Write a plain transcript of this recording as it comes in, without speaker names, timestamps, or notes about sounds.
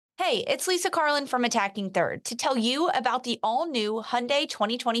Hey, it's Lisa Carlin from Attacking Third to tell you about the all-new Hyundai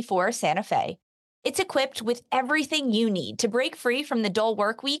 2024 Santa Fe. It's equipped with everything you need to break free from the dull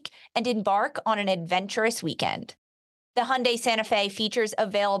work week and embark on an adventurous weekend. The Hyundai Santa Fe features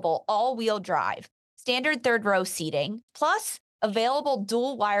available all-wheel drive, standard third-row seating, plus available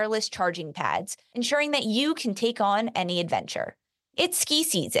dual wireless charging pads, ensuring that you can take on any adventure. It's ski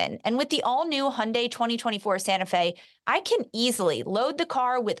season, and with the all-new Hyundai 2024 Santa Fe, I can easily load the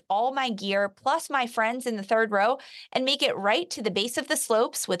car with all my gear plus my friends in the third row and make it right to the base of the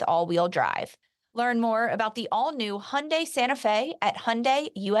slopes with all-wheel drive. Learn more about the all-new Hyundai Santa Fe at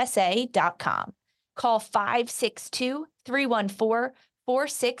HyundaiUSA.com. Call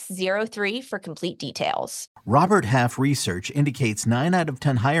 562-314-4603 for complete details. Robert Half research indicates 9 out of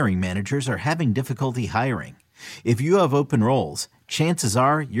 10 hiring managers are having difficulty hiring. If you have open roles, chances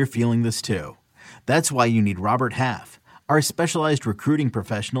are you're feeling this too. That's why you need Robert Half. Our specialized recruiting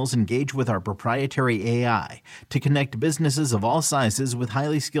professionals engage with our proprietary AI to connect businesses of all sizes with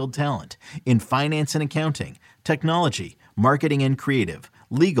highly skilled talent in finance and accounting, technology, marketing and creative,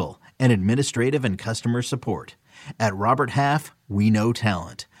 legal, and administrative and customer support. At Robert Half, we know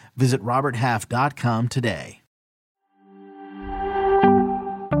talent. Visit roberthalf.com today.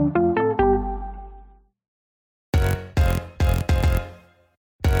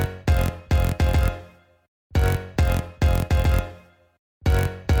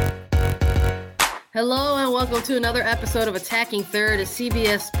 Hello and welcome to another episode of Attacking Third, a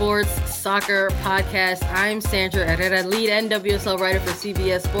CBS Sports soccer podcast. I'm Sandra Herrera, lead NWSL writer for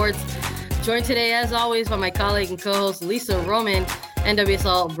CBS Sports. Joined today, as always, by my colleague and co-host Lisa Roman,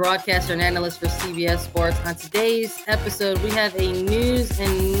 NWSL broadcaster and analyst for CBS Sports. On today's episode, we have a news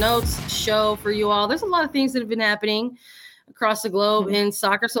and notes show for you all. There's a lot of things that have been happening across the globe in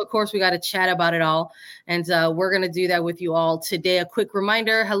soccer. So, of course, we got to chat about it all. And we're going to do that with you all today. A quick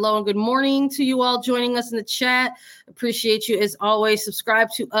reminder, hello and good morning to you all joining us in the chat. Appreciate you as always. Subscribe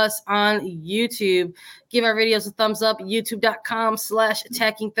to us on YouTube. Give our videos a thumbs up,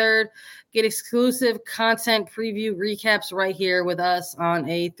 youtube.com/attacking third. Get exclusive content preview recaps right here with us on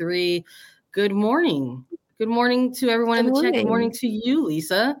A3. Good morning. Good morning to everyone in the chat. Good morning to you,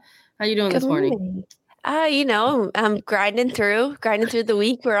 Lisa. How you doing this morning? I'm grinding through the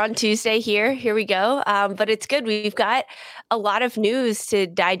week. We're on Tuesday here. Here we go. But it's good. We've got a lot of news to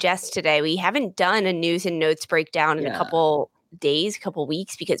digest today. We haven't done a news and notes breakdown in a couple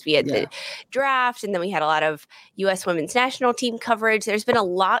weeks because we had the draft and then we had a lot of U.S. women's national team coverage. There's been a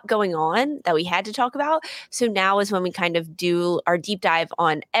lot going on that we had to talk about. So now is when we kind of do our deep dive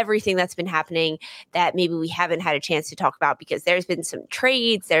on everything that's been happening that maybe we haven't had a chance to talk about because there's been some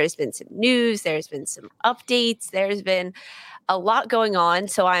trades, there's been some news, there's been some updates, there's been a lot going on.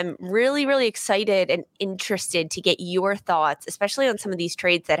 So I'm really, really excited and interested to get your thoughts, especially on some of these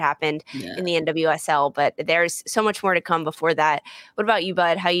trades that happened in the NWSL. But there's so much more to come before that. What about you,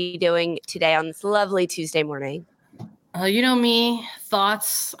 Bud? How are you doing today on this lovely Tuesday morning? You know me,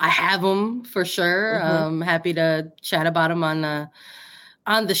 thoughts. I have them for sure. Happy to chat about them on the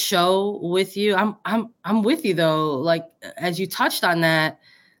show with you. I'm with you though. Like as you touched on that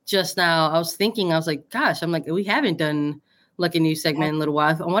just now, I was like, gosh, we haven't done like a new segment in a little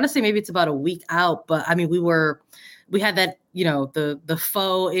while. I want to say maybe it's about a week out, but I mean, we had that, the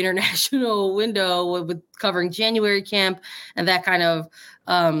faux international window with covering January camp, and that kind of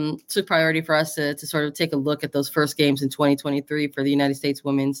took priority for us to sort of take a look at those first games in 2023 for the United States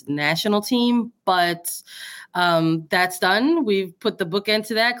women's national team. But that's done. We've put the bookend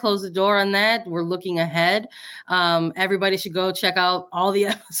to that, closed the door on that. We're looking ahead. Everybody should go check out all the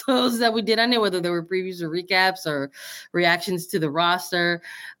episodes that we did on it, whether they were previews or recaps or reactions to the roster.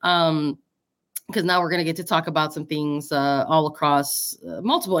 Because now we're going to get to talk about some things all across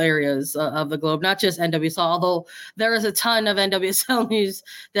multiple areas of the globe, not just NWSL, although there is a ton of NWSL news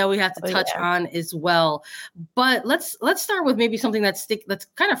that we have to touch on as well. But let's start with maybe something that's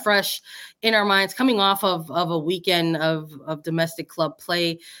kind of fresh in our minds, coming off of a weekend of domestic club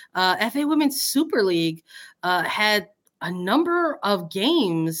play. FA Women's Super League had a number of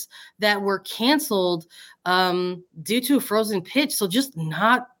games that were canceled due to a frozen pitch. So just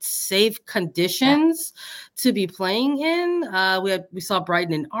not safe conditions to be playing in. We saw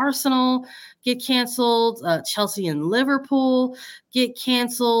Brighton and Arsenal get canceled. Chelsea and Liverpool get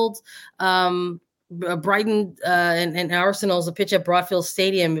canceled. Brighton and Arsenal's a pitch at Broadfield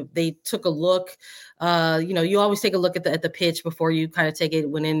Stadium. They took a look. You always take a look at the pitch before you kind of take it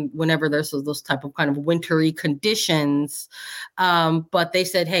whenever there's those type of kind of wintry conditions. But they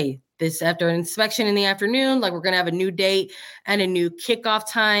said, hey, this after an inspection in the afternoon, like we're going to have a new date and a new kickoff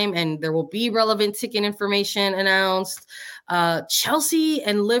time, and there will be relevant ticket information announced. Chelsea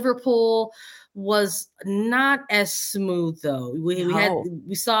and Liverpool was not as smooth though.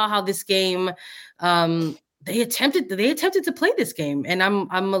 We saw how this game, they attempted to play this game, and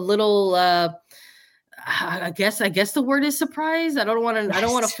I'm a little, I guess the word is surprised. I don't want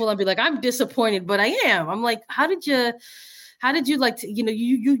to full on be like, I'm disappointed, but I am. I'm like, how did you like to,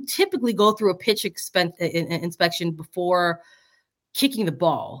 you typically go through a pitch inspection before kicking the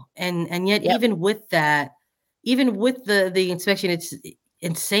ball. And yet, even with that, even with the inspection, it's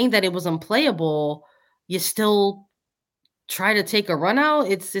saying that it was unplayable, you still try to take a run out.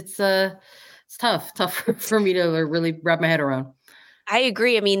 It's tough for me to really wrap my head around. I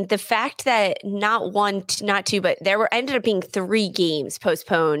agree. I mean, the fact that not one, not two, but there ended up being 3 games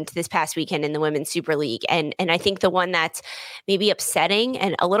postponed this past weekend in the Women's Super League. And I think the one that's maybe upsetting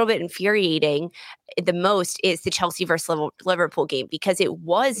and a little bit infuriating the most is the Chelsea versus Liverpool game, because it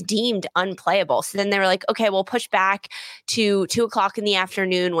was deemed unplayable. So then they were like, okay, we'll push back to 2:00 in the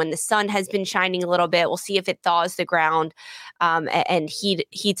afternoon when the sun has been shining a little bit. We'll see if it thaws the ground and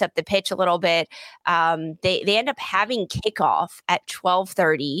heats up the pitch a little bit. They end up having kickoff at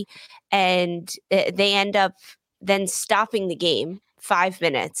 12:30, and they end up then stopping the game 6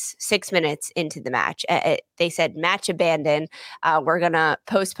 minutes into the match. They said match abandoned. We're going to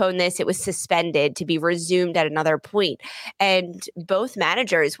postpone this. It was suspended to be resumed at another point. And both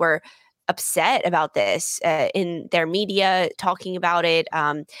managers were upset about this in their media, talking about it.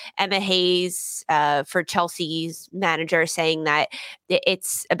 Emma Hayes, for Chelsea's manager, saying that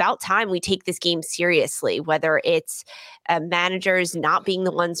it's about time we take this game seriously, whether it's managers not being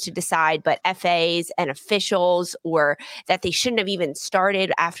the ones to decide, but FAs and officials, or that they shouldn't have even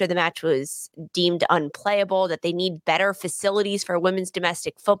started after the match was deemed unplayable, that they need better facilities for women's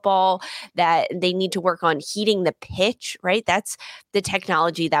domestic football, that they need to work on heating the pitch, right? That's the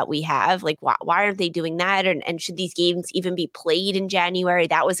technology that we have. Like, why aren't they doing that? And should these games even be played in January?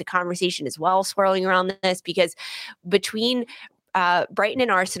 That was a conversation as well swirling around this, because between Brighton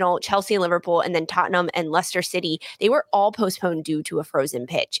and Arsenal, Chelsea and Liverpool, and then Tottenham and Leicester City, they were all postponed due to a frozen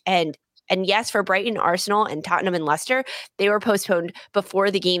pitch. And yes, for Brighton, Arsenal, and Tottenham and Leicester, they were postponed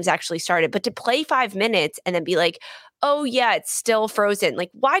before the games actually started. But to play 5 minutes and then be like, oh yeah, it's still frozen. Like,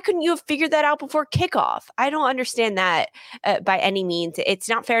 why couldn't you have figured that out before kickoff? I don't understand that by any means. It's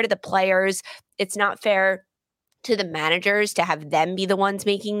not fair to the players. It's not fair to the managers to have them be the ones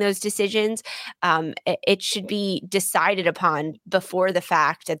making those decisions. It should be decided upon before the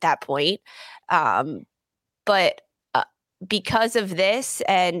fact at that point. But because of this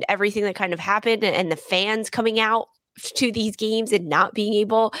and everything that kind of happened, and the fans coming out to these games and not being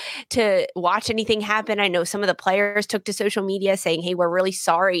able to watch anything happen, I know some of the players took to social media saying, hey, we're really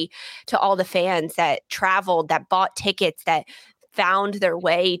sorry to all the fans that traveled, that bought tickets, that found their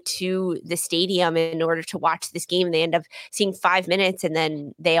way to the stadium in order to watch this game. And they end up seeing 5 minutes, and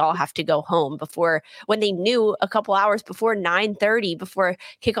then they all have to go home when they knew a couple hours before 9:30, before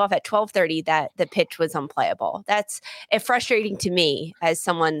kickoff at 12:30, that the pitch was unplayable. That's frustrating to me as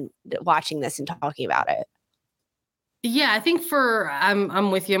someone watching this and talking about it. Yeah, I think I'm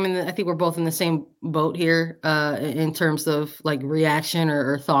with you. I mean, I think we're both in the same boat here in terms of like reaction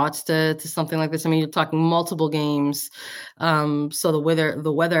or thoughts to something like this. I mean, you're talking multiple games. So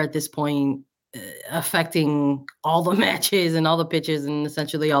the weather at this point affecting all the matches and all the pitches and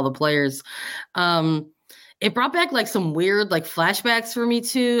essentially all the players. It brought back like some weird like flashbacks for me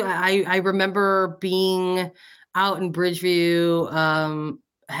too. I remember being out in Bridgeview,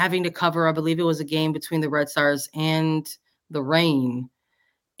 having to cover, I believe it was a game between the Red Stars and the Reign.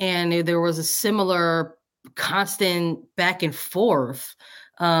 And there was a similar constant back and forth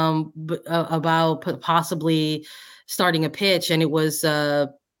about possibly starting a pitch. And it was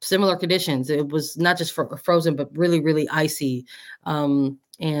similar conditions. It was not just frozen, but really, really icy.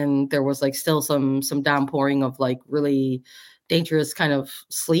 And there was like still some downpouring of like really dangerous kind of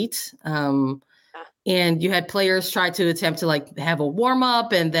sleet. And you had players try to attempt to like have a warm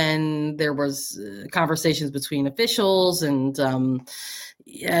up, and then there was conversations between officials. And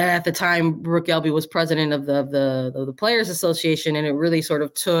at the time, Brooke Elby was president of the Players Association, and it really sort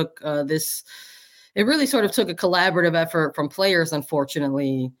of took a collaborative effort from players,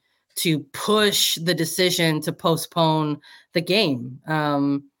 unfortunately, to push the decision to postpone the game.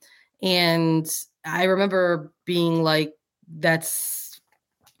 And I remember being like, that's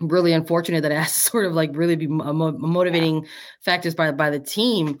really unfortunate that it has to sort of like really be motivating factors by the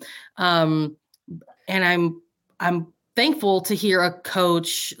team. And I'm thankful to hear a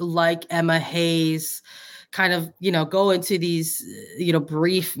coach like Emma Hayes kind of, go into these,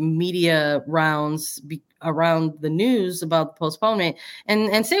 brief media rounds around the news about the postponement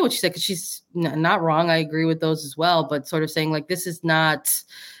and say what she said, because she's not wrong. I agree with those as well, but sort of saying like, this is not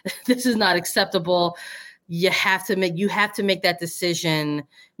acceptable. You have to make that decision.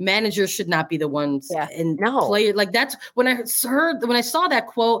 Managers should not be the ones play. Like, that's when I saw that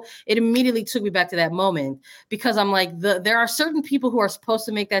quote, it immediately took me back to that moment, because I'm like, there are certain people who are supposed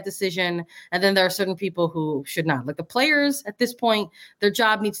to make that decision, and then there are certain people who should not. Like the players at this point, their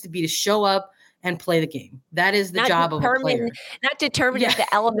job needs to be to show up and play the game. That is the job of a player. Not determine if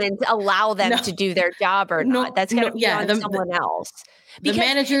the elements allow them to do their job or not. That's going to be on someone else. The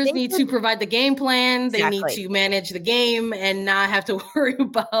managers need to provide the game plan. They need to manage the game and not have to worry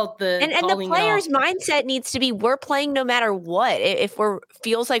about the and the player's mindset needs to be, we're playing no matter what. If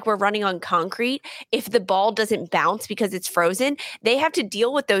feels like we're running on concrete, if the ball doesn't bounce because it's frozen, they have to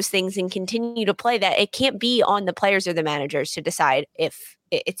deal with those things and continue to play. That it can't be on the players or the managers to decide if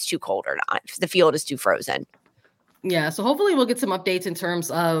it's too cold or not, if the field is too frozen. Yeah, so hopefully we'll get some updates in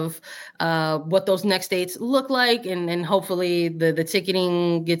terms of what those next dates look like, and hopefully the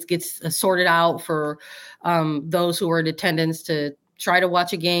ticketing gets sorted out for those who are in attendance to try to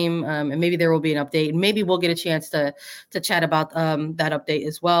watch a game, and maybe there will be an update. Maybe we'll get a chance to chat about that update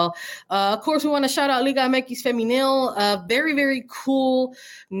as well. Of course, we want to shout out Liga MX Femenil, a very, very cool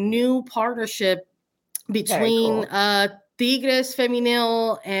new partnership between Tigres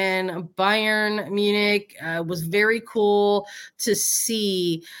Femenil and Bayern Munich. Was very cool to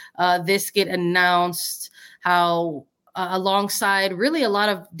see this get announced, how alongside really a lot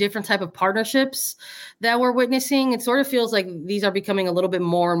of different type of partnerships that we're witnessing. It sort of feels like these are becoming a little bit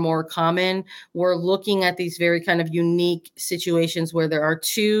more and more common. We're looking at these very kind of unique situations where there are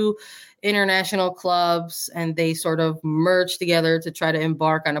two international clubs and they sort of merge together to try to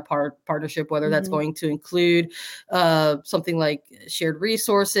embark on a partnership, whether that's going to include something like shared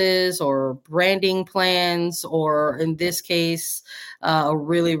resources or branding plans, or in this case, a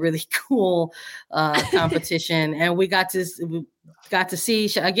really, really cool competition. And we got to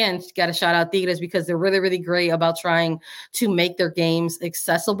see, again, got to shout out Tigres, because they're really, really great about trying to make their games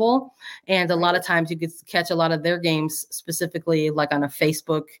accessible. And a lot of times you get to catch a lot of their games specifically like on a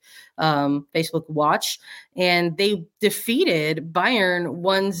Facebook watch. And they defeated Bayern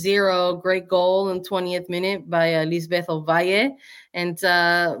 1-0, great goal in 20th minute by Lisbeth Ovalle. And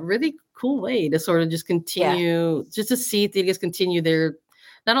really cool way to sort of just continue, just to see Tigres continue their,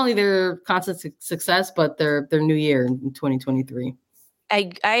 not only their constant success, but their new year in 2023.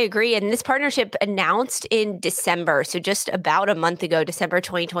 I agree. And this partnership announced in December, so just about a month ago, December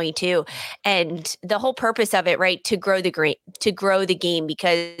 2022. And the whole purpose of it, right, to grow the game,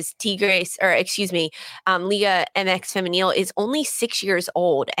 because Tigres, Liga MX Femenil is only 6 years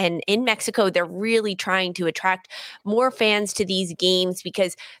old. And in Mexico, they're really trying to attract more fans to these games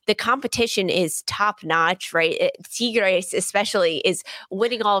because the competition is top notch, right? Tigres especially is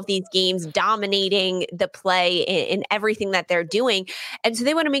winning all of these games, dominating the play in everything that they're doing. And so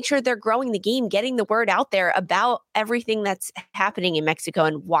they want to make sure they're growing the game, getting the word out there about everything that's happening in Mexico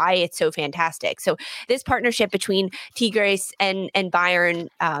and why it's so fantastic. So this partnership between Tigres and Bayern,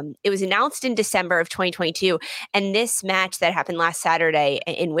 it was announced in December of 2022. And this match that happened last Saturday,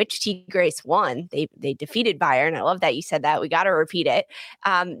 in which Tigres won, they defeated Bayern. I love that you said that. We got to repeat it.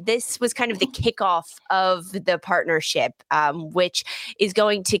 This was kind of the kickoff of the partnership, which is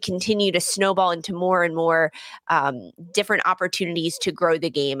going to continue to snowball into more and more different opportunities to grow the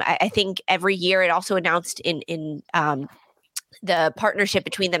game. I think every year, it also announced in the partnership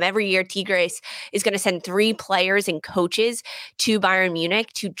between them, every year Tigres is going to send 3 players and coaches to Bayern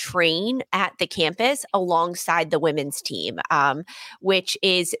Munich to train at the campus alongside the women's team, which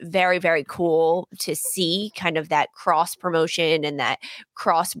is very, very cool to see, kind of that cross promotion and that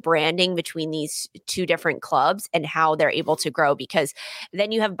cross branding between these 2 different clubs and how they're able to grow, because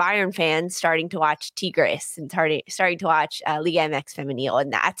then you have Bayern fans starting to watch Tigres and starting to watch Liga MX Femenil,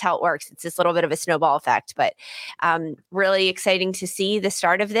 and that's how it works. It's this little bit of a snowball effect, but really exciting to see the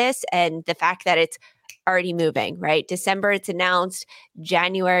start of this and the fact that it's already moving, right? December, it's announced.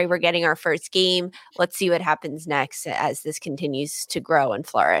 January, we're getting our first game. Let's see what happens next as this continues to grow and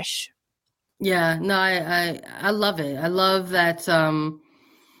flourish. Yeah, no, I love it. I love that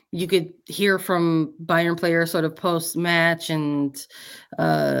you could hear from Bayern players sort of post-match and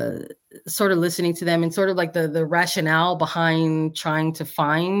sort of listening to them and sort of like the rationale behind trying to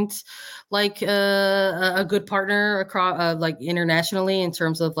find like a good partner across like internationally in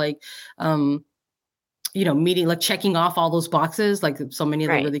terms of like meeting, like checking off all those boxes, like so many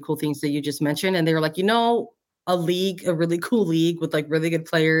of the really cool things that you just mentioned. And they were like, a league, a really cool league with like really good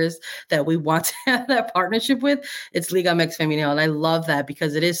players that we want to have that partnership with, it's Liga MX Femenil. And I love that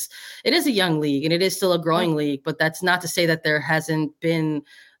because it is a young league and it is still a growing league, but that's not to say that there hasn't been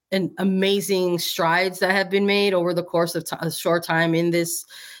an amazing strides that have been made over the course of a short time in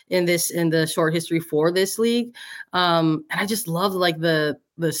the short history for this league. And I just love like the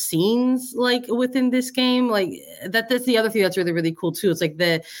scenes like within this game. Like that's the other thing that's really, really cool too. It's like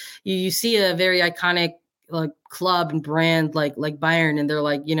you see a very iconic like club and brand like Bayern, and they're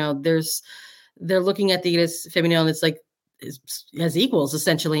like, they're looking at the Femenil and it's like as equals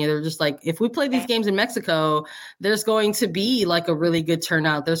essentially. And they're just like, if we play these games in Mexico, there's going to be like a really good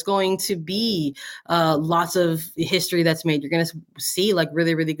turnout. There's going to be lots of history that's made. You're going to see like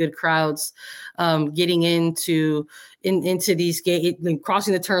really, really good crowds getting into these games,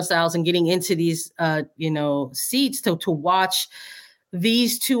 crossing the turnstiles and getting into these seats to watch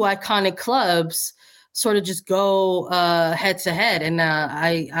these two iconic clubs sort of just go head to head. And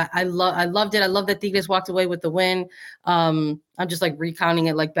I loved it. I love that Tigres walked away with the win. I'm just like recounting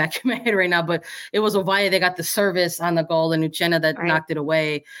it like back in my head right now, but it was Ovalle. They got the service on the goal and Uchenna that knocked it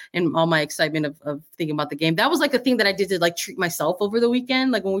away, and all my excitement of thinking about the game. That was like a thing that I did to like treat myself over the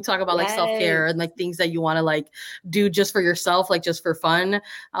weekend. Like when we talk about like self-care and like things that you want to like do just for yourself, like just for fun,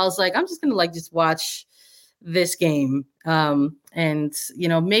 I was like, I'm just going to like just watch this game. And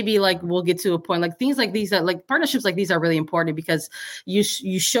maybe like we'll get to a point like things like these, that like partnerships like these are really important because you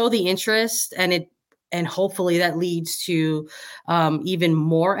show the interest and hopefully that leads to even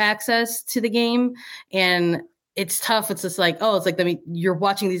more access to the game. And it's tough. It's just like, you're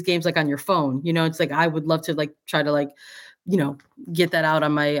watching these games like on your phone, it's like, I would love to like try to like, get that out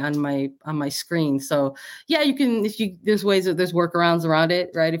on my screen. So yeah, you can, there's workarounds around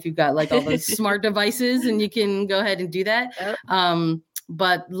it, right? If you've got like all those smart devices and you can go ahead and do that. Yep.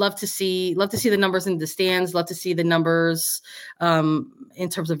 But love to see the numbers in the stands, love to see the numbers in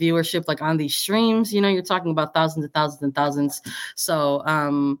terms of viewership, like on these streams, you're talking about thousands and thousands and thousands. So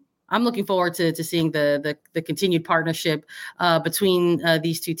I'm looking forward to seeing the continued partnership between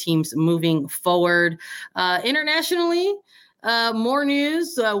these two teams moving forward. Internationally, more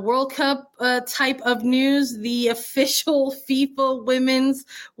news, World Cup type of news. The official FIFA Women's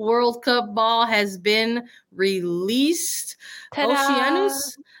World Cup ball has been released. Ta-da!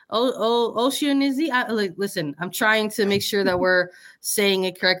 Oceanizi. Listen, I'm trying to make sure that we're saying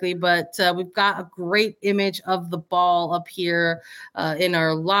it correctly, but we've got a great image of the ball up here in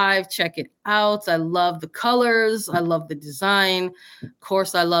our live. Check it out. I love the colors. I love the design. Of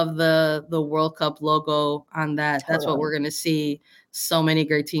course, I love the World Cup logo on that. Totally. That's what we're going to see. So many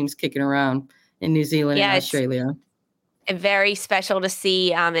great teams kicking around in New Zealand and Australia. Very special to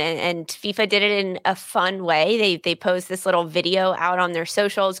see, and FIFA did it in a fun way. They post this little video out on their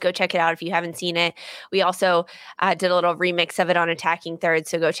socials. Go check it out if you haven't seen it. We also did a little remix of it on Attacking Third,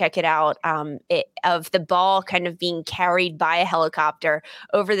 so go check it out. Of the ball kind of being carried by a helicopter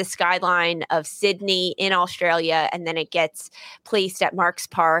over the skyline of Sydney in Australia, and then it gets placed at Marks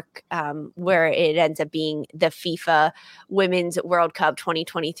Park, where it ends up being the FIFA Women's World Cup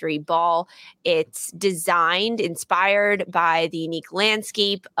 2023 ball. It's inspired by the unique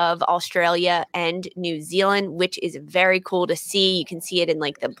landscape of Australia and New Zealand, which is very cool to see. You can see it in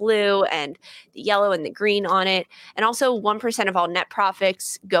like the blue and the yellow and the green on it. And also 1% of all net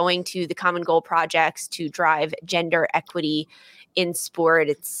profits going to the Common Goal projects to drive gender equity in sport.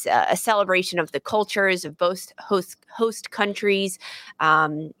 It's a celebration of the cultures of both host countries.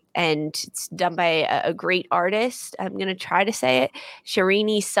 And it's done by a great artist. I'm going to try to say it.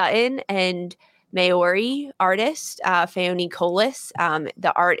 Sharini Sutton and Maori artist, Feoni Colas.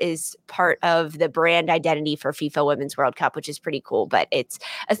 The art is part of the brand identity for FIFA Women's World Cup, which is pretty cool. But it's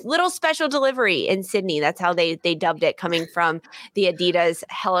a little special delivery in Sydney. That's how they dubbed it, coming from the Adidas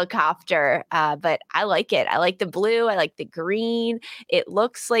helicopter. But I like it. I like the blue. I like the green. It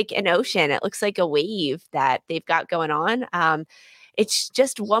looks like an ocean. It looks like a wave that they've got going on. It's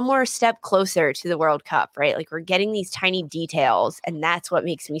just one more step closer to the World Cup, right? Like we're getting these tiny details, and that's what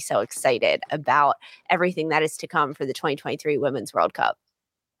makes me so excited about everything that is to come for the 2023 Women's World Cup.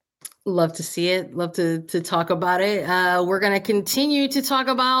 Love to see it. Love to talk about it. We're going to continue to talk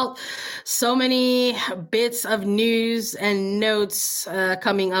about so many bits of news and notes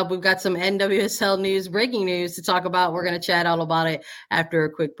coming up. We've got some NWSL news, breaking news to talk about. We're going to chat all about it after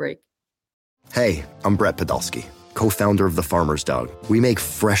a quick break. Hey, I'm Brett Podolsky, co-founder of The Farmer's Dog. We make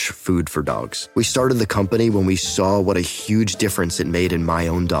fresh food for dogs. We started the company when we saw what a huge difference it made in my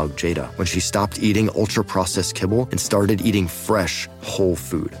own dog, Jada, when she stopped eating ultra-processed kibble and started eating fresh, whole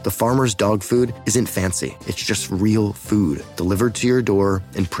food. The Farmer's Dog food isn't fancy. It's just real food delivered to your door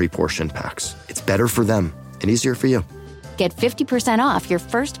in pre-portioned packs. It's better for them. and easier for you. Get 50% off your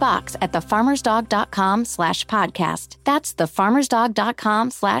first box at thefarmersdog.com/podcast. That's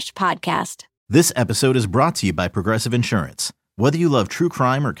thefarmersdog.com/podcast. This episode is brought to you by Progressive Insurance. Whether you love true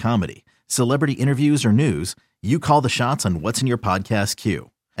crime or comedy, celebrity interviews or news, you call the shots on what's in your podcast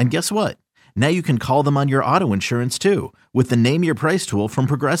queue. And guess what? Now you can call them on your auto insurance too with the Name Your Price tool from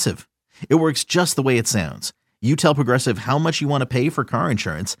Progressive. It works just the way it sounds. You tell Progressive how much you want to pay for car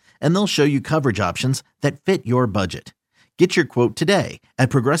insurance, and they'll show you coverage options that fit your budget. Get your quote today at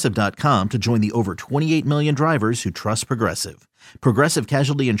Progressive.com to join the over 28 million drivers who trust Progressive. Progressive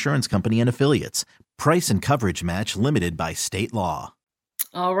Casualty Insurance Company and Affiliates. Price and coverage match limited by state law.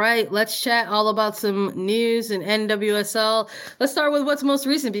 All right, let's chat all about some news in NWSL. Let's start with what's most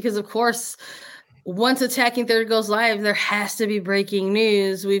recent because, of course, once Attacking Third goes live, there has to be breaking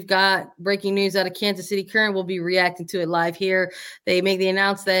news. We've got breaking news out of Kansas City Current. We'll be reacting to it live here. They make the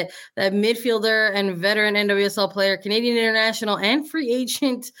announcement that midfielder and veteran NWSL player, Canadian international and free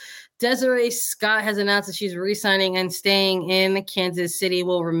agent Desiree Scott has announced that she's re-signing and staying in Kansas City,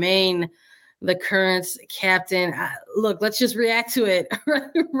 will remain the Current's captain. Look, let's just react to it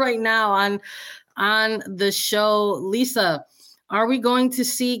right now on the show. Lisa, are we going to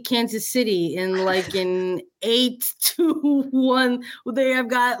see Kansas City in an 8-1? They have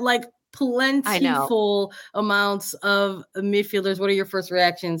got plentiful amounts of midfielders. What are your first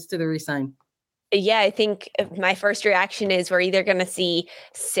reactions to the re-sign? Yeah, I think my first reaction is we're either going to see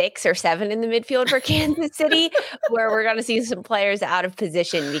 6 or 7 in the midfield for Kansas City, where we're going to see some players out of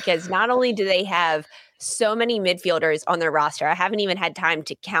position, because not only do they have so many midfielders on their roster, I haven't even had time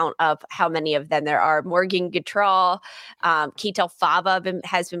to count up how many of them there are. Morgan Gautrat, Ketel Fava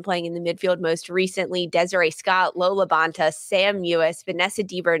has been playing in the midfield most recently, Desiree Scott, Lola Bonta, Sam Mewis, Vanessa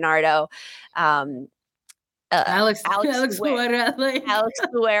DiBernardo, Alex Fuera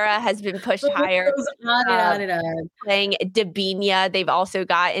has been pushed higher. Playing Dabinia, they've also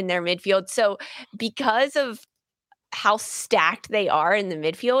got in their midfield. So because of how stacked they are in the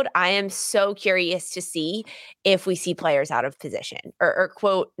midfield, I am so curious to see if we see players out of position or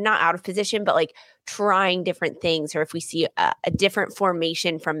quote, not out of position, but trying different things, or if we see a different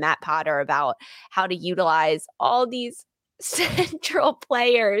formation from Matt Potter about how to utilize all these central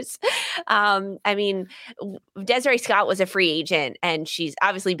players. Desiree Scott was a free agent, and she's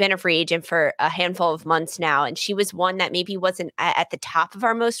obviously been a free agent for a handful of months now. And she was one that maybe wasn't at the top of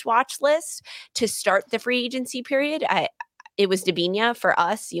our most watched list to start the free agency period. It was Dabinia for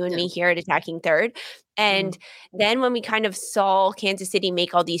us, you and me here at Attacking Third. And then when we kind of saw Kansas City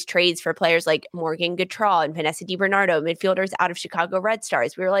make all these trades for players like Morgan Gautrat and Vanessa DiBernardo, midfielders out of Chicago Red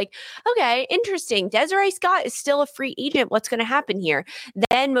Stars, we were like, okay, interesting. Desiree Scott is still a free agent. What's going to happen here?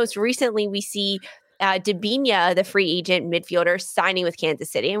 Then most recently we see Dabinia, the free agent midfielder, signing with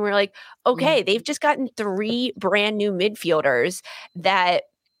Kansas City. And we're like, okay, they've just gotten 3 brand new midfielders that,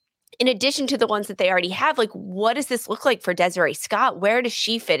 in addition to the ones that they already have, what does this look like for Desiree Scott? Where does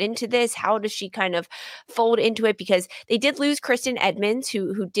she fit into this? How does she kind of fold into it? Because they did lose Kristen Edmonds,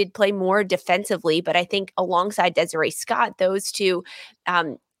 who did play more defensively, but I think alongside Desiree Scott, those two,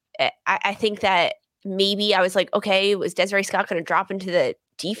 I think that maybe I was like, okay, was Desiree Scott going to drop into the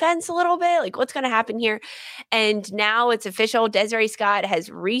defense a little bit? What's going to happen here? And now it's official. Desiree Scott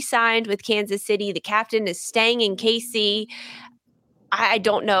has re-signed with Kansas City. The captain is staying in KC. I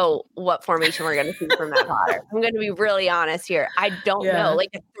don't know what formation we're going to see from Matt Potter. I'm going to be really honest here. I don't know. A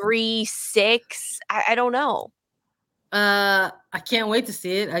 3-6. I don't know. I can't wait to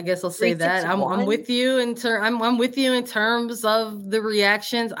see it. I guess I'll say that. I'm with you I'm with you in terms of the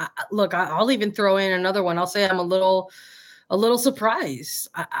reactions. I'll even throw in another one. I'll say I'm a little surprised.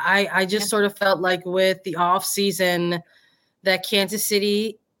 I just sort of felt like with the off season that Kansas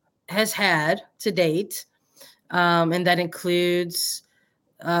City has had to date, and that includes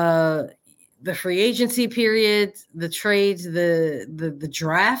the free agency period, the trades, the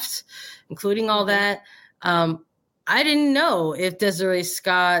draft, including all that. I didn't know if Desiree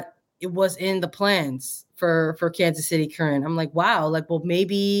Scott was in the plans for Kansas City Current. I'm like, wow, well,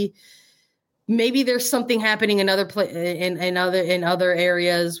 maybe there's something happening in other in other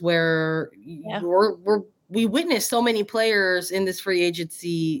areas where we witnessed so many players in this free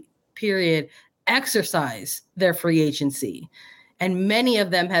agency period exercise their free agency, and many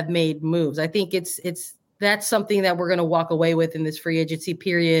of them have made moves. I think that's something that we're going to walk away with in this free agency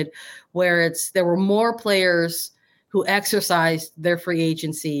period, where there were more players who exercised their free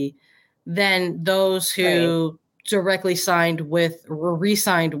agency than those who directly signed with or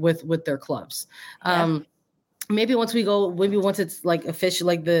re-signed with their clubs. Maybe once it's official,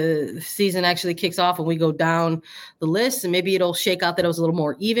 the season actually kicks off and we go down the list, and maybe it'll shake out that it was a little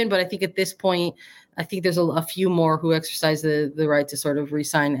more even. But I think at this point, I think there's a few more who exercise the right to sort of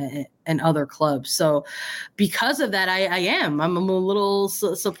re-sign in other clubs. So because of that, I'm a little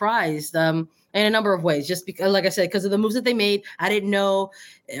surprised in a number of ways, just because, like I said, because of the moves that they made. I didn't know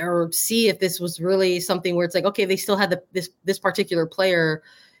or see if this was really something where it's like, okay, they still had this particular player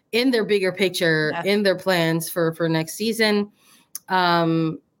in their bigger picture, in their plans for next season.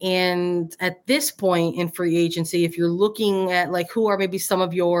 And at this point in free agency, if you're looking at like who are maybe some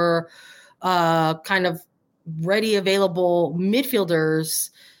of your kind of ready available midfielders,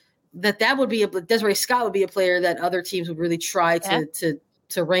 that would be Desiree Scott would be a player that other teams would really try to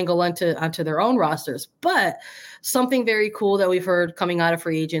wrangle onto their own rosters. But something very cool that we've heard coming out of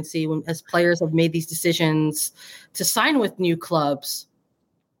free agency as players have made these decisions to sign with new clubs,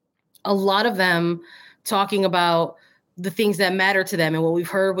 a lot of them talking about the things that matter to them. And what we've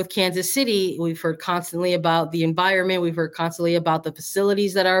heard with Kansas City, we've heard constantly about the environment. We've heard constantly about the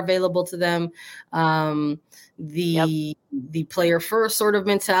facilities that are available to them. The player first sort of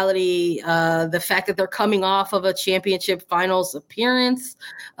mentality, the fact that they're coming off of a championship finals appearance,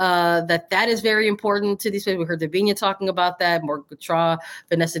 that is very important to these players. We heard Davinia talking about that, Morgan Gautrat,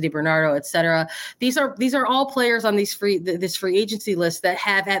 Vanessa DiBernardo, etc. These are all players on this free agency list that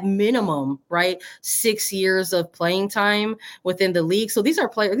have at minimum, right, 6 years of playing time within the league. So these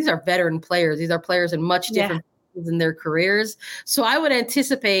are veteran players. These are players in much different in their careers. So I would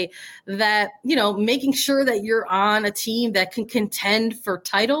anticipate that, making sure that you're on a team that can contend for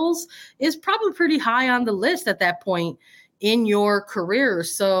titles is probably pretty high on the list at that point in your career.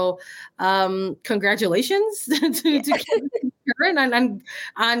 So congratulations to Karen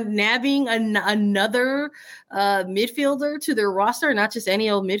on nabbing another midfielder to their roster, not just any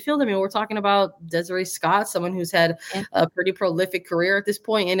old midfielder. I mean, we're talking about Desiree Scott, someone who's had a pretty prolific career at this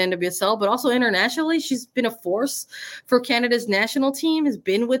point in NWSL, but also internationally. She's been a force for Canada's national team, has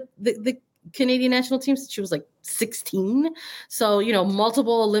been with the Canadian national team since she was like 16. So,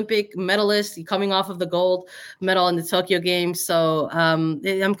 multiple Olympic medalists coming off of the gold medal in the Tokyo Games. So I'm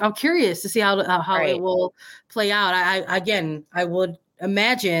curious to see how it will play out. I would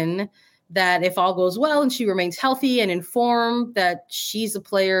imagine that if all goes well and she remains healthy and informed, that she's a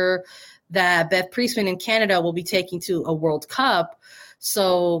player that Beth Priestman in Canada will be taking to a World Cup.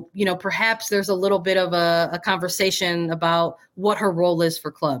 So, perhaps there's a little bit of a conversation about what her role is for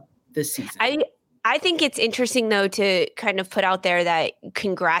club this season. I think it's interesting, though, to kind of put out there that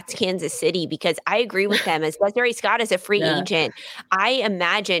congrats Kansas City, because I agree with them. As Desiree Scott is a free agent, I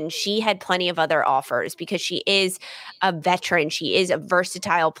imagine she had plenty of other offers because she is a veteran. She is a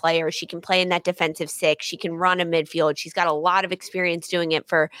versatile player. She can play in that defensive six. She can run a midfield. She's got a lot of experience doing it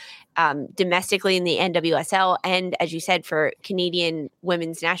for domestically in the NWSL. And as you said, for Canadian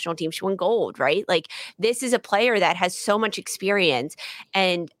women's national team, she won gold, right? Like, this is a player that has so much experience,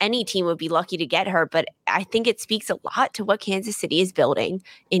 and any team would be lucky to get her. But I think it speaks a lot to what Kansas City is building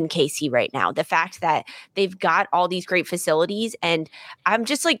in KC right now. The fact that they've got all these great facilities. And I'm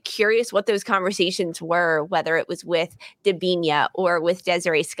just like curious what those conversations were, whether it was with Dabinia or with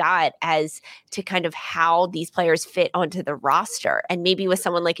Desiree Scott, as to kind of how these players fit onto the roster. And maybe with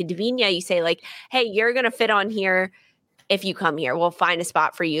someone like a Davinia, you say like, hey, you're going to fit on here. If you come here, we'll find a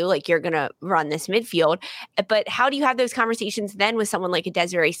spot for you. Like, you're going to run this midfield. But how do you have those conversations then with someone like a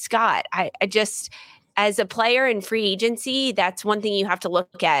Desiree Scott? I just, as a player in free agency, that's one thing you have to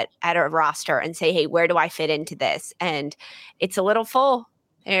look at a roster and say, hey, where do I fit into this? And it's a little full.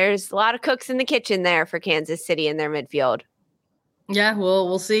 There's a lot of cooks in the kitchen there for Kansas City in their midfield. Yeah, well,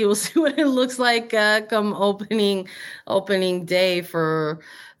 we'll see. We'll see what it looks like come opening day for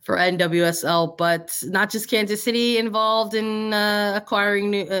NWSL. But not just Kansas City involved in acquiring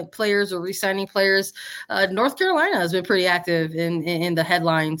new players or re-signing players. North Carolina has been pretty active in the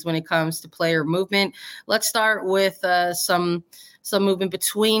headlines when it comes to player movement. Let's start with some movement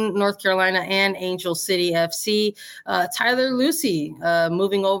between North Carolina and Angel City FC. Tyler Lucy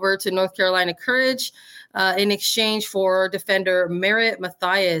moving over to North Carolina Courage in exchange for defender Merritt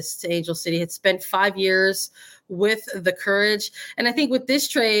Mathias to Angel City. Had spent 5 years with the Courage. And I think with this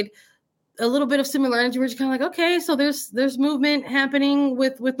trade, a little bit of similarity where you're kind of like, okay, so there's movement happening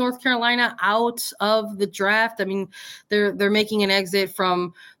with North Carolina out of the draft. I mean, they're making an exit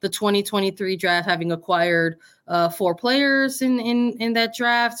from the 2023 draft, having acquired 4 players in that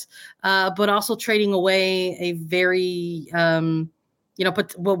draft, but also trading away a very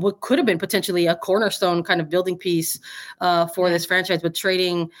but what could have been potentially a cornerstone kind of building piece for this franchise, but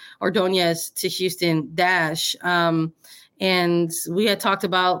trading Ordonez to Houston Dash. And we had talked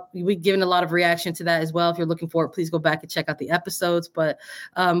about, we've given a lot of reaction to that as well. If you're looking for it, please go back and check out the episodes. But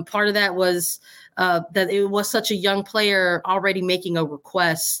part of that was that it was such a young player already making a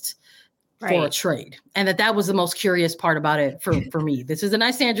request for a trade. And that was the most curious part about it for me. This is a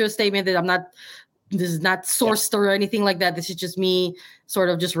nice Sandra statement that this is not sourced or anything like that. This is just me sort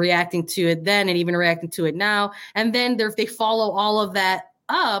of just reacting to it then and even reacting to it now. And then they follow all of that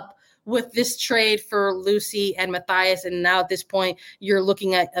up with this trade for Lucy and Matthias. And now at this point, you're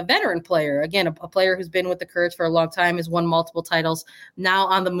looking at a veteran player. Again, a player who's been with the Courage for a long time, has won multiple titles, now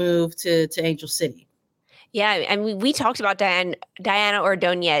on the move to Angel City. Yeah, and we talked about Diana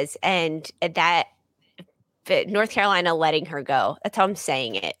Ordonez and that North Carolina letting her go. That's how I'm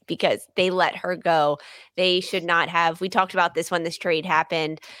saying it, because they let her go. They should not have. We talked about this when this trade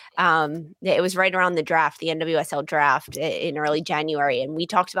happened. It was right around the draft, the NWSL draft in early January. And we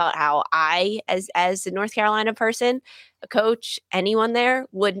talked about how I, as a North Carolina person, a coach, anyone there,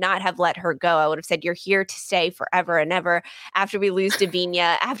 would not have let her go. I would have said, you're here to stay forever and ever. After we lose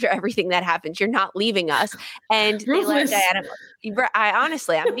Davinia, after everything that happens, you're not leaving us. And they let Diana.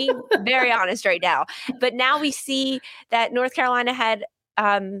 I'm being very honest right now. But now we see that North Carolina had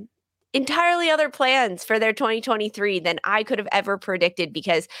entirely other plans for their 2023 than I could have ever predicted,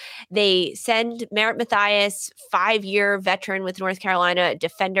 because they send Merritt Mathias, 5-year veteran with North Carolina,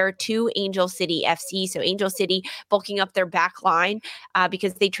 defender, to Angel City FC. So Angel City bulking up their back line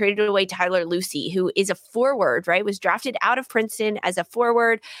because they traded away Tyler Lucy, who is a forward, right? Was drafted out of Princeton as a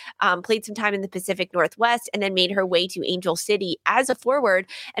forward, played some time in the Pacific Northwest, and then made her way to Angel City as a forward.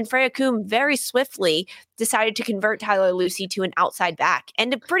 And Freya Coombe very swiftly decided to convert Tyler Lucy to an outside back,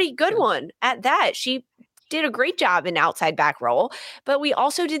 and a pretty good one at that. She did a great job in outside back role, but we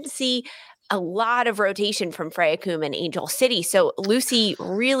also didn't see a lot of rotation from Freya Coombe and Angel City. So Lucy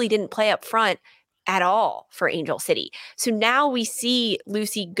really didn't play up front at all for Angel City. So now we see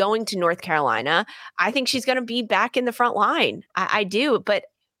Lucy going to North Carolina. I think she's going to be back in the front line. I do, but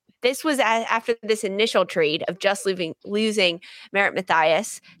this was after this initial trade of just losing Merritt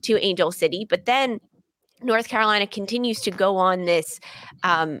Mathias to Angel City, but then North Carolina continues to go on this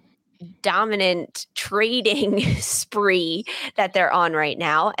dominant trading spree that they're on right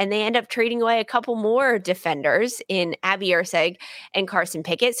now. And they end up trading away a couple more defenders in Abby Erceg and Carson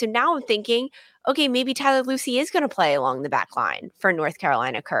Pickett. So now I'm thinking, okay, maybe Tyler Lucy is going to play along the back line for North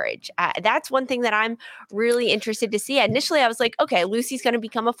Carolina Courage. That's one thing that I'm really interested to see. Initially, I was like, okay, Lucy's going to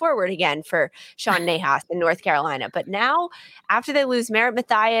become a forward again for Sean Nahas in North Carolina. But now, after they lose Merritt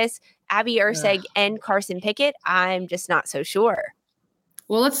Mathias, Abby Erceg, and Carson Pickett, I'm just not so sure.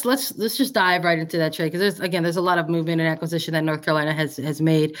 Well, let's just dive right into that trade, because there's a lot of movement and acquisition that North Carolina has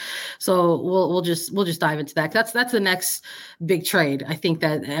made. So we'll just dive into that. That's the next big trade, I think,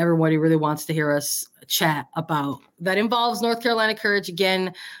 that everybody really wants to hear us chat about. That involves North Carolina Courage.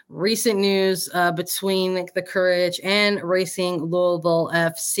 Again, recent news between the Courage and Racing Louisville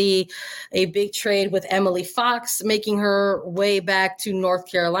FC. A big trade with Emily Fox making her way back to North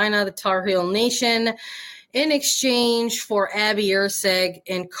Carolina, the Tar Heel Nation, in exchange for Abby Erceg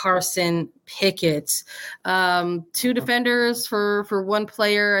and Carson Pickett. 2 defenders for one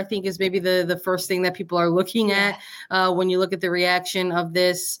player, I think, is maybe the first thing that people are looking at when you look at the reaction of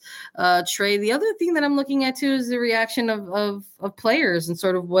this trade. The other thing that I'm looking at, too, is the reaction of players and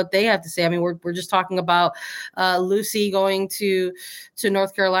sort of what they have to say. I mean, we're just talking about Lucy going to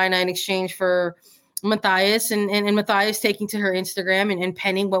North Carolina in exchange for Mathias, and Mathias taking to her Instagram and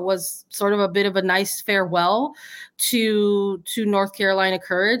penning what was sort of a bit of a nice farewell to North Carolina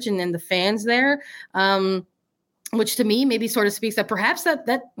Courage and then the fans there, which to me maybe sort of speaks that perhaps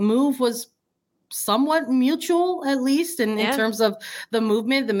that move was somewhat mutual, at least in terms of the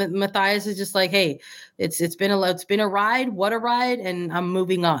movement. The Mathias is just like, hey, it's been a ride, what a ride, and I'm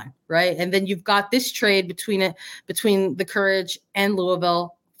moving on, right? And then you've got this trade between the Courage and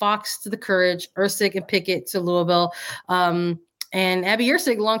Louisville. Fox to the Courage, Erceg and Pickett to Louisville. And Abby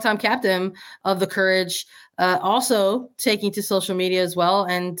Erceg, longtime captain of the Courage, also taking to social media as well,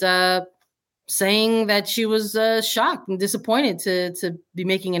 and saying that she was shocked and disappointed to be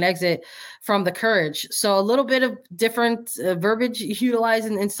making an exit from the Courage. So a little bit of different verbiage utilized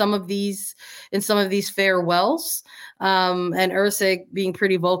in some of these farewells. And Erceg being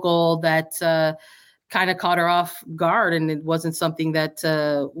pretty vocal that kind of caught her off guard, and it wasn't something that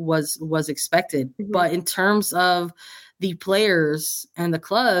was expected. Mm-hmm. But in terms of the players and the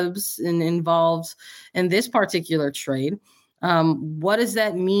clubs involved in this particular trade, what does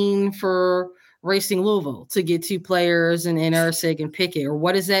that mean for Racing Louisville to get 2 players in Erceg and Pickett? Or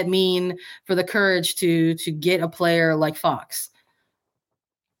what does that mean for the Courage to get a player like Fox?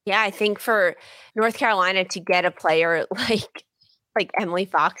 Yeah, I think for North Carolina to get a player like Emily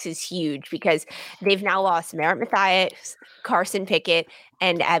Fox is huge, because they've now lost Merritt Mathias, Carson Pickett,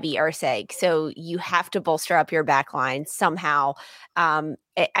 and Abby Erceg. So you have to bolster up your back line somehow.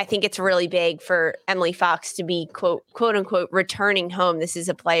 I think it's really big for Emily Fox to be quote unquote returning home. This is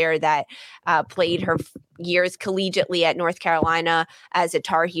a player that played her years collegiately at North Carolina as a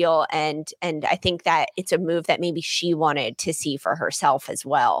Tar Heel, and I think that it's a move that maybe she wanted to see for herself as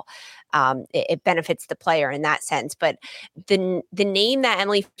well. It benefits the player in that sense, but the name that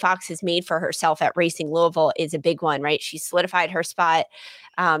Emily Fox has made for herself at Racing Louisville is a big one, right? She solidified her spot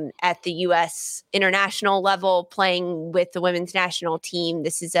at the U.S. international level, playing with the women's national team.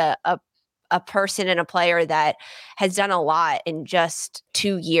 This is a person and a player that has done a lot in just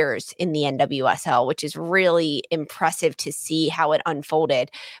 2 years in the NWSL, which is really impressive to see how it unfolded.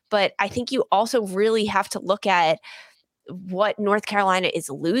 But I think you also really have to look at what North Carolina is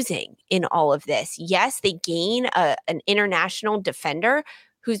losing in all of this. Yes, they gain an international defender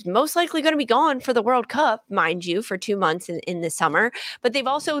who's most likely going to be gone for the World Cup, mind you, for 2 months in the summer. But they've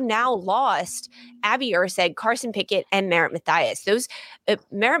also now lost Abby Erceg, Carson Pickett, and Merritt Mathias. Those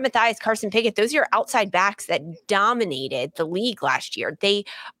Merritt Mathias, Carson Pickett, those are your outside backs that dominated the league last year. They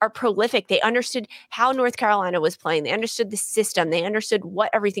are prolific. They understood how North Carolina was playing. They understood the system. They understood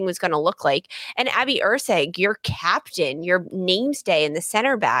what everything was going to look like. And Abby Erceg, your captain, your namestay in the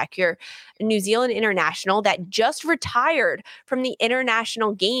center back, your New Zealand international that just retired from the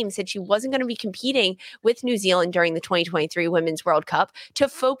international games, said she wasn't going to be competing with New Zealand during the 2023 Women's World Cup to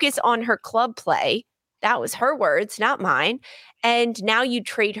focus on her club play. That was her words, not mine. And now you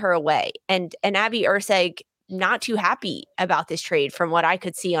trade her away. And Abby Erceg, not too happy about this trade from what I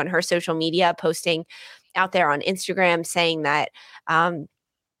could see on her social media, posting out there on Instagram saying that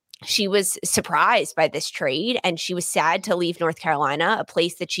she was surprised by this trade and she was sad to leave North Carolina, a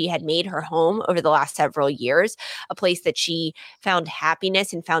place that she had made her home over the last several years, a place that she found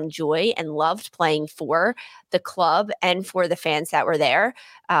happiness and found joy and loved playing for the club and for the fans that were there.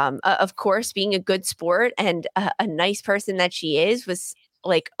 Of course, being a good sport and a nice person that she is, was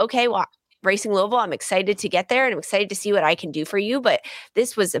like, okay, well, Racing Louisville, I'm excited to get there and I'm excited to see what I can do for you. But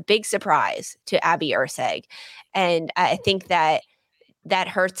this was a big surprise to Abby Erceg. And I think that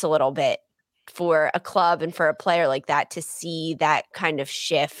hurts a little bit for a club and for a player like that to see that kind of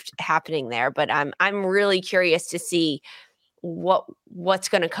shift happening there. But I'm really curious to see what's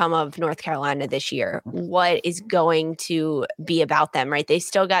going to come of North Carolina this year. What is going to be about them, right? They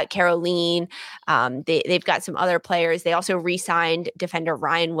still got Caroline. They've got some other players. They also re-signed defender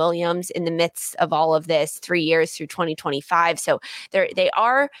Ryan Williams in the midst of all of this, 3 years through 2025. So they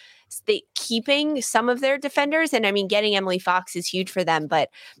are keeping some of their defenders. And I mean, getting Emily Fox is huge for them. But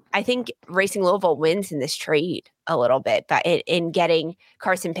I think Racing Louisville wins in this trade a little bit, but in getting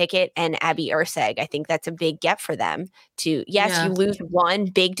Carson Pickett and Abby Erceg. I think that's a big get for them to, you lose one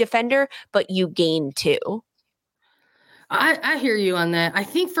big defender, but you gain two. I hear you on that. I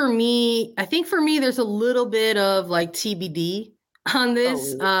think for me, there's a little bit of like TBD on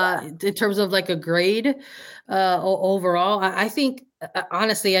this in terms of like a grade overall. I think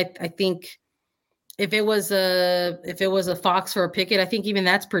honestly, I think if it was a Fox or a Pickett, I think even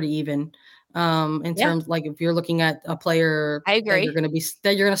that's pretty even. In terms, like if you're looking at a player, I agree,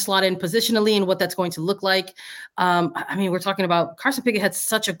 that you're going to slot in positionally and what that's going to look like. I mean, we're talking about Carson Pickett had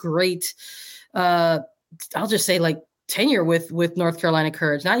such a great, I'll just say like tenure with North Carolina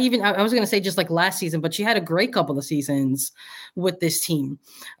Courage. Not even, I was going to say just like last season, but she had a great couple of seasons with this team.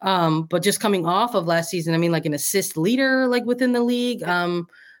 But just coming off of last season, I mean, like an assist leader, like within the league,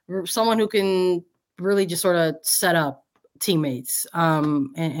 someone who can really just sort of set up teammates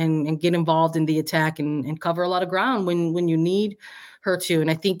and get involved in the attack and cover a lot of ground when you need her to.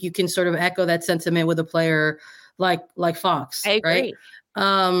 And I think you can sort of echo that sentiment with a player like Fox. I agree.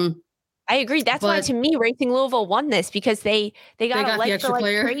 Right? I agree. That's why, to me, Racing Louisville won this, because they got a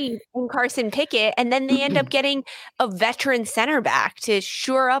like-for-like trade in Carson Pickett, and then they end up getting a veteran center back to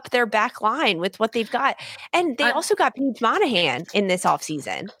shore up their back line with what they've got. And they also got Paige Monahan in this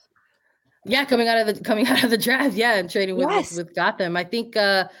offseason. Yeah, coming out of the draft, and trading with Gotham. I think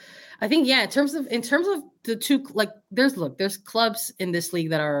in terms of the two, like there's clubs in this league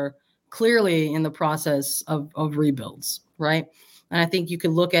that are clearly in the process of rebuilds, right? And I think you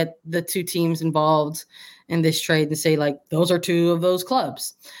could look at the two teams involved in this trade and say, like, those are two of those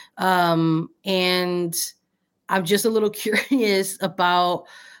clubs. And I'm just a little curious about,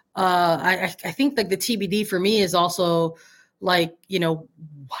 I think like the TBD for me is also like, you know,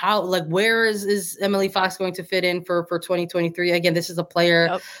 how, like, where is Emily Fox going to fit in for 2023? Again, this is a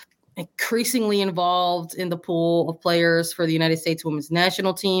player increasingly involved in the pool of players for the United States women's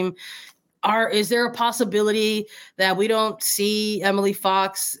national team. Is there a possibility that we don't see Emily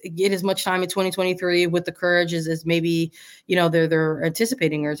Fox get as much time in 2023 with the Courage as maybe, you know, they're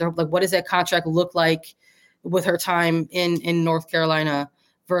anticipating her? Like, what does that contract look like with her time in North Carolina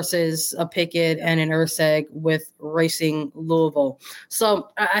versus a Pickett and an Erceg with Racing Louisville. So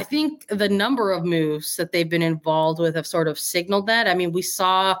I think the number of moves that they've been involved with have sort of signaled that. I mean, we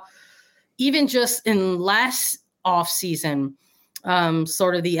saw even just in last offseason,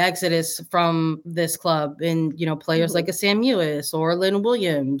 sort of the exodus from this club and, players like a Sam Ewis or Lynn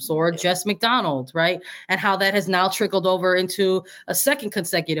Williams or Jess McDonald, right? And how that has now trickled over into a second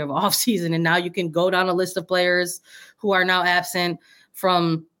consecutive offseason. And now you can go down a list of players who are now absent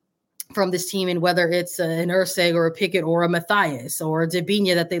from this team, and whether it's an Erceg or a Pickett or a Matthias or a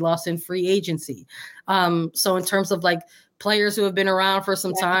Debinha that they lost in free agency. So in terms of like players who have been around for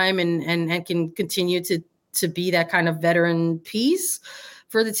some time and can continue to be that kind of veteran piece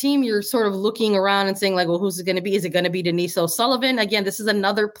for the team, you're sort of looking around and saying like, well, who's it going to be? Is it going to be Denise O'Sullivan? Again, this is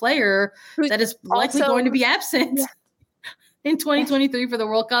another player that is likely going to be absent in 2023 for the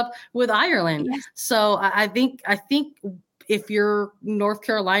World Cup with Ireland. Yes. So I think if you're North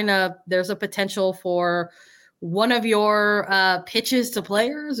Carolina, there's a potential for one of your pitches to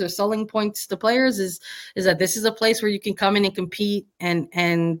players or selling points to players is that this is a place where you can come in and compete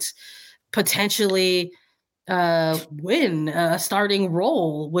and potentially win a starting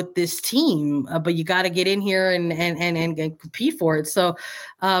role with this team, but you got to get in here and compete for it. So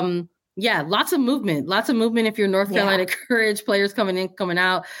lots of movement if you're North Carolina Courage, players coming in, coming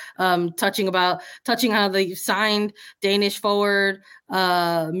out, touching how they signed Danish forward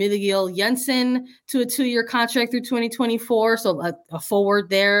Miguel Jensen to a 2-year contract through 2024. So a forward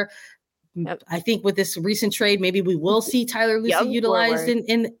there. Yep. I think with this recent trade, maybe we will see Tyler Lucy utilized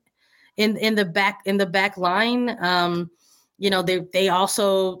in the back line. They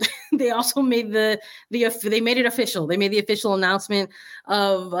also made they made it official. They made the official announcement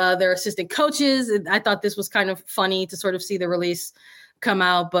of their assistant coaches. And I thought this was kind of funny to sort of see the release come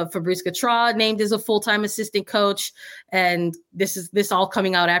out, but Fabrice Gautrard named as a full-time assistant coach. And this all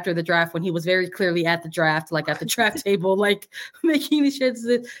coming out after the draft when he was very clearly at the draft, like at the draft table, like making the shits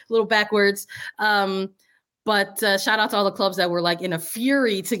a little backwards. But shout out to all the clubs that were like in a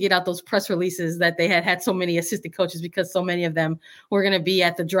fury to get out those press releases that they had so many assistant coaches, because so many of them were going to be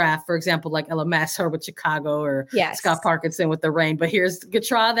at the draft. For example, like Ella Masser with Chicago or Scott Parkinson with the Reign. But here's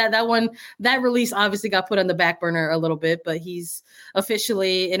Gautrard. That release obviously got put on the back burner a little bit, but he's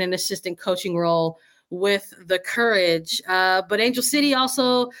officially in an assistant coaching role with the Courage. But Angel City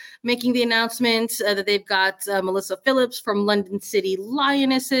also making the announcement that they've got Melissa Phillips from London City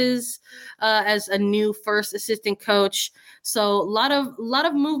Lionesses as a new first assistant coach. So a lot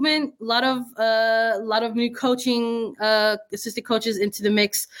of movement, a lot of new coaching assistant coaches into the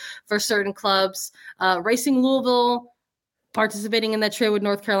mix for certain clubs. Racing Louisville participating in that trade with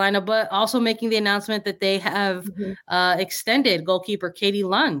North Carolina, but also making the announcement that they have extended goalkeeper Katie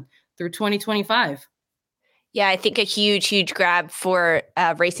Lunn through 2025. Yeah, I think a huge, huge grab for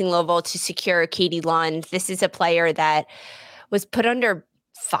Racing Louisville to secure Katie Lunn. This is a player that was put under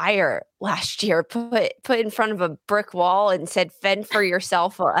fire last year, put in front of a brick wall and said, fend for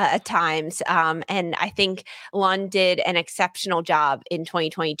yourself at times. And I think Lunn did an exceptional job in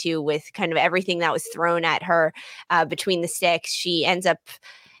 2022 with kind of everything that was thrown at her between the sticks.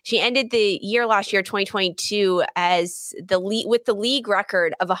 She ended the year last year, 2022, as with the league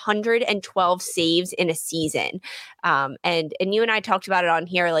record of 112 saves in a season. And you and I talked about it on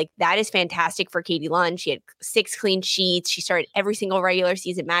here. Like, that is fantastic for Katie Lunn. She had 6 clean sheets. She started every single regular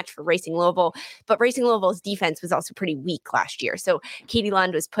season match for Racing Louisville. But Racing Louisville's defense was also pretty weak last year. So Katie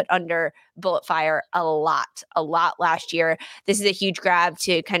Lunn was put under bullet fire a lot last year. This is a huge grab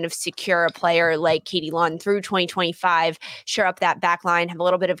to kind of secure a player like Katie Lunn through 2025, shore up that back line, have a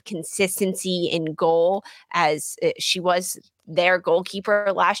little bit of consistency in goal, as she was their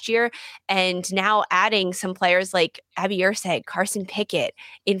goalkeeper last year, and now adding some players like Abby Erceg, Carson Pickett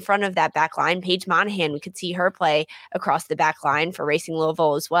in front of that back line. Paige Monahan, we could see her play across the back line for Racing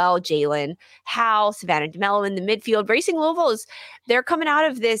Louisville as well. Jalen Howe, Savannah DeMello in the midfield. Racing Louisville they're coming out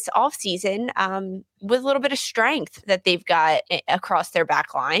of this offseason with a little bit of strength that they've got across their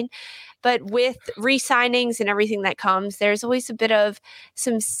back line. But with re-signings and everything that comes, there's always a bit of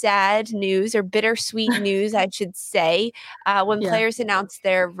some sad news, or bittersweet news, I should say, when players announce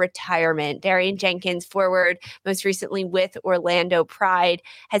their retirement. Darian Jenkins, forward, most recently with Orlando Pride,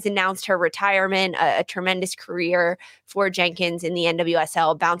 has announced her retirement. A tremendous career for Jenkins in the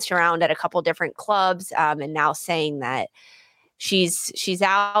NWSL, bounced around at a couple different clubs, and now saying that she's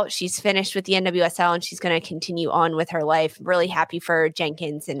out, she's finished with the NWSL, and she's going to continue on with her life. Really happy for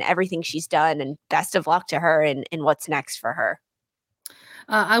Jenkins and everything she's done, and best of luck to her and what's next for her.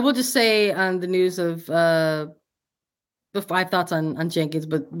 I will just say on the news of I have thoughts on Jenkins,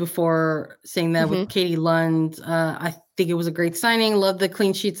 but before saying that, with Katie Lund, I think it was a great signing. Love the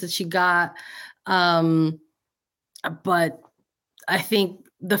clean sheets that she got. But I think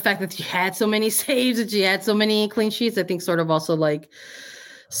the fact that she had so many saves and she had so many clean sheets, I think sort of also like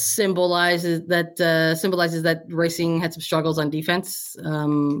symbolizes that Racing had some struggles on defense.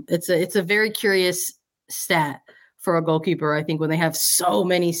 It's a very curious stat for a goalkeeper. I think when they have so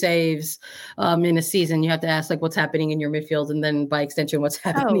many saves in a season, you have to ask like what's happening in your midfield, and then by extension, what's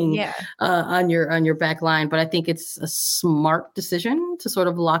happening on your back line. But I think it's a smart decision to sort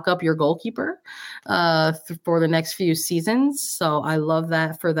of lock up your goalkeeper for the next few seasons. So I love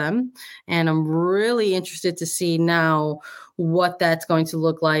that for them, and I'm really interested to see now what that's going to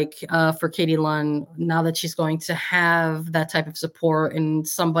look like for Katie Lund now that she's going to have that type of support and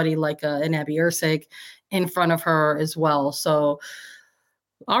somebody like an Abby Erceg in front of her as well. So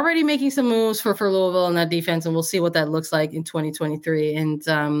already making some moves for Louisville in that defense, and we'll see what that looks like in 2023. And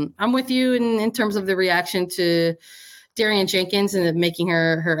I'm with you in terms of the reaction to Darian Jenkins and making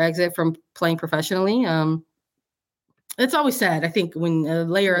her exit from playing professionally. It's always sad. I think when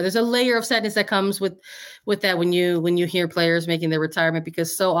there's a layer of sadness that comes with that when you hear players making their retirement,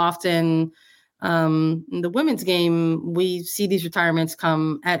 because so often in the women's game, we see these retirements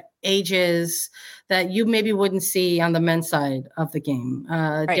come at ages that you maybe wouldn't see on the men's side of the game.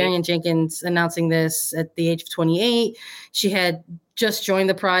 Right. Darian Jenkins announcing this at the age of 28. She had just joined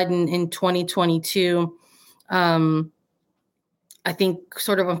the Pride in 2022. I think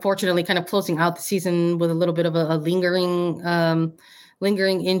sort of unfortunately kind of closing out the season with a little bit of a lingering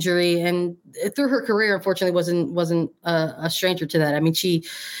injury, and through her career, unfortunately wasn't a stranger to that. I mean, she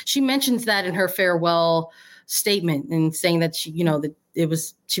mentions that in her farewell statement, and saying that she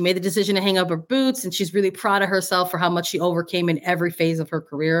made the decision to hang up her boots, and she's really proud of herself for how much she overcame in every phase of her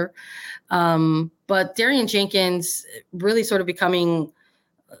career. But Darian Jenkins really sort of becoming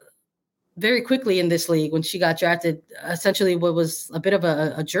very quickly in this league when she got drafted, essentially what was a bit of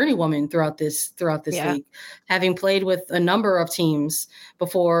a journeywoman throughout this league, having played with a number of teams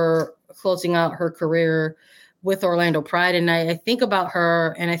before closing out her career with Orlando Pride. And I think about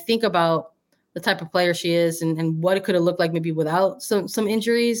her, and I think about the type of player she is, and what it could have looked like maybe without some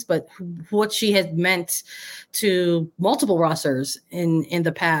injuries, but what she has meant to multiple rosters in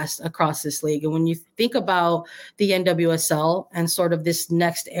the past across this league. And when you think about the NWSL and sort of this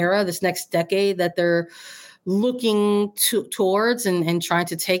next era, this next decade that they're looking towards and trying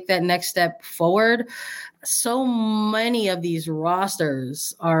to take that next step forward, so many of these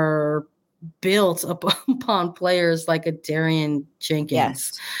rosters are built upon players like a Darian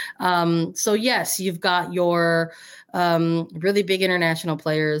Jenkins. Yes. So yes, you've got your really big international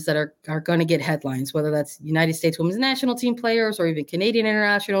players that are going to get headlines, whether that's United States women's national team players or even Canadian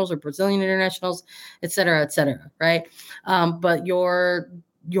internationals or Brazilian internationals, et cetera, right? But your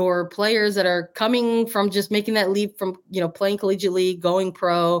players that are coming from just making that leap from, playing collegiate league, going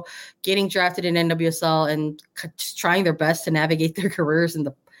pro, getting drafted in NWSL, and just trying their best to navigate their careers in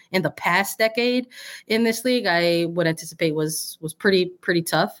the past decade in this league, I would anticipate was pretty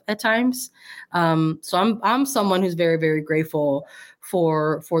tough at times. So I'm someone who's very, very grateful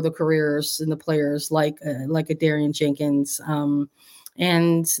for the careers and the players like a Darian Jenkins.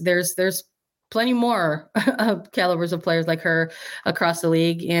 And there's plenty more calibers of players like her across the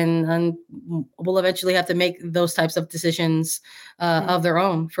league, and we'll eventually have to make those types of decisions of their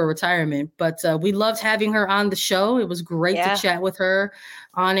own for retirement. But we loved having her on the show. It was great to chat with her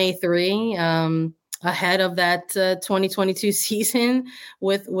on A3 ahead of that 2022 season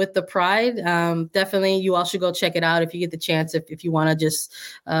with the Pride. Definitely, you all should go check it out if you get the chance. If you want to just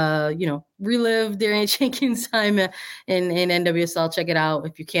relive Darian Jenkins' time in NWSL, check it out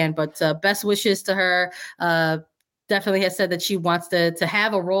if you can. But best wishes to her. Definitely has said that she wants to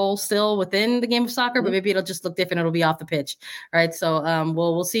have a role still within the game of soccer, but maybe it'll just look different. It'll be off the pitch. All right. So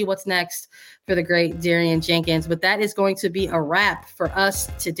we'll see what's next for the great Darian Jenkins. But that is going to be a wrap for us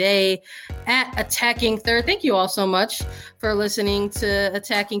today at Attacking Third. Thank you all so much for listening to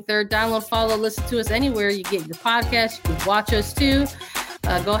Attacking Third. Download, follow, listen to us anywhere you get your podcast. You can watch us too.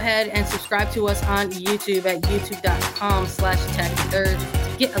 Go ahead and subscribe to us on YouTube at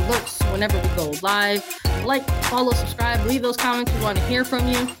youtube.com/AttackingThird to get alerts whenever we go live. Like, follow, subscribe, leave those comments. We want to hear from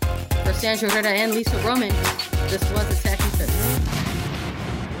you. For Sandra Herrera and Lisa Roman, this was Attacking Third.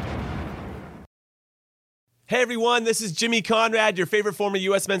 Hey everyone, this is Jimmy Conrad, your favorite former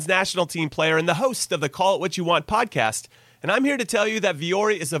U.S. men's national team player and the host of the Call It What You Want podcast. And I'm here to tell you that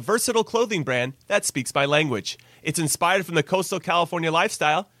Vuori is a versatile clothing brand that speaks my language. It's inspired from the coastal California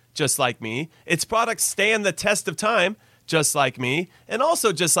lifestyle, just like me. Its products stand the test of time, just like me, and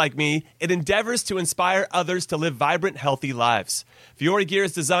also just like me, it endeavors to inspire others to live vibrant, healthy lives. Vuori gear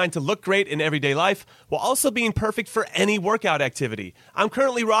is designed to look great in everyday life while also being perfect for any workout activity. I'm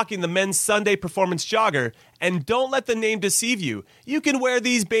currently rocking the men's Sunday Performance Jogger, and don't let the name deceive you. You can wear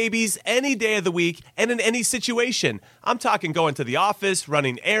these babies any day of the week and in any situation. I'm talking going to the office,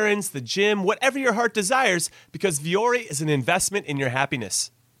 running errands, the gym, whatever your heart desires, because Vuori is an investment in your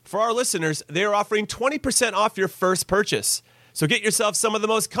happiness. For our listeners, they are offering 20% off your first purchase. So get yourself some of the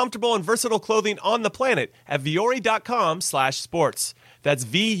most comfortable and versatile clothing on the planet at vuori.com/sports. That's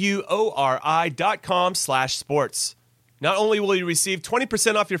VUORI.com/sports. Not only will you receive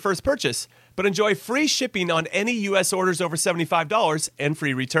 20% off your first purchase, but enjoy free shipping on any U.S. orders over $75 and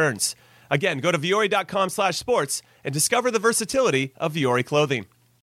free returns. Again, go to vuori.com/sports and discover the versatility of Vuori clothing.